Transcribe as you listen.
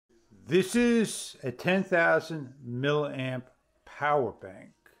This is a 10,000 milliamp power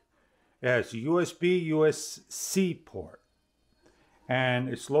bank. It has a USB USB-C port, and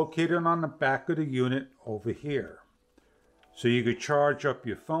it's located on the back of the unit over here. So you could charge up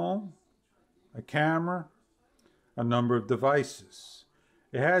your phone, a camera, a number of devices.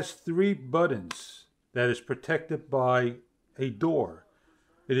 It has 3 buttons that is protected by a door.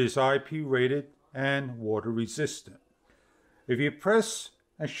 It is IP rated and water resistant. If you press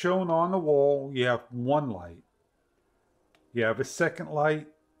as shown on the wall, you have 1 light. You have a second light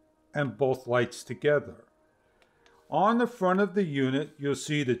and both lights together. On the front of the unit, you'll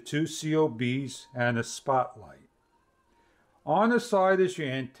see the 2 COBs and a spotlight. On the side is your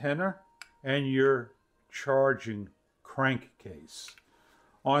antenna and your charging crankcase.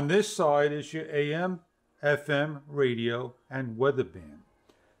 On this side is your AM, FM radio and weather band.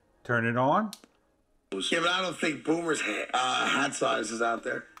 Turn it on. Yeah, but I don't think Boomer's hat size is out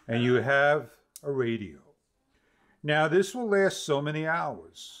there. And you have a radio. Now this will last so many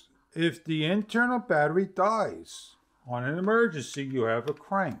hours. If the internal battery dies, on an emergency you have a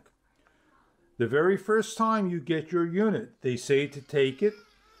crank. The very first time you get your unit, they say to take it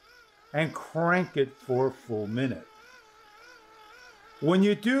and crank it for a full minute. When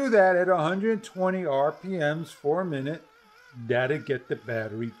you do that at 120 RPMs for a minute, that'll get the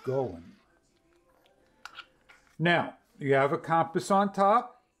battery going. Now, you have a compass on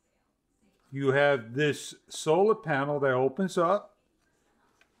top. You have this solar panel that opens up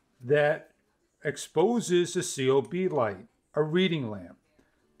that exposes a COB light, a reading lamp.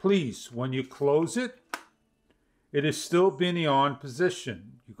 Please, when you close it, it is still in the on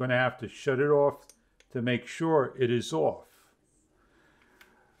position. You're going to have to shut it off to make sure it is off.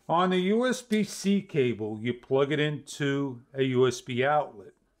 On the USB-C cable, you plug it into a USB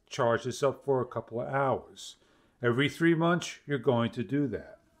outlet. Charges up for a couple of hours. Every 3 months, you're going to do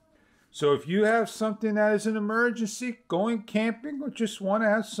that. So if you have something that is an emergency, going camping, or just want to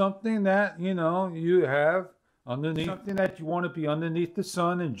have something that, you have underneath, something that you want to be underneath the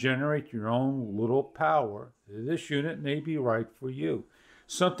sun and generate your own little power, this unit may be right for you.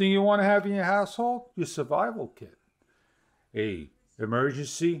 Something you want to have in your household, your survival kit. A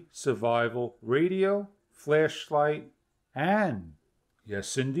emergency survival radio, flashlight, and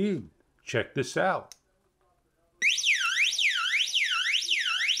yes indeed, check this out.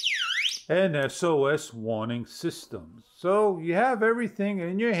 An SOS warning system. So you have everything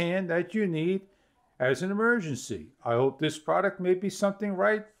in your hand that you need as an emergency. I hope this product may be something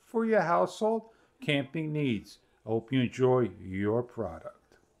right for your household camping needs. I hope you enjoy your product.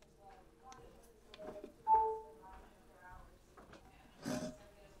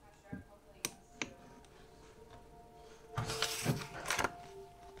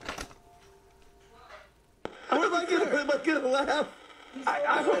 Am I gonna laugh?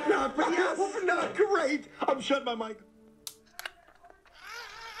 I hope not, but yes, not great. I'm shutting my mic.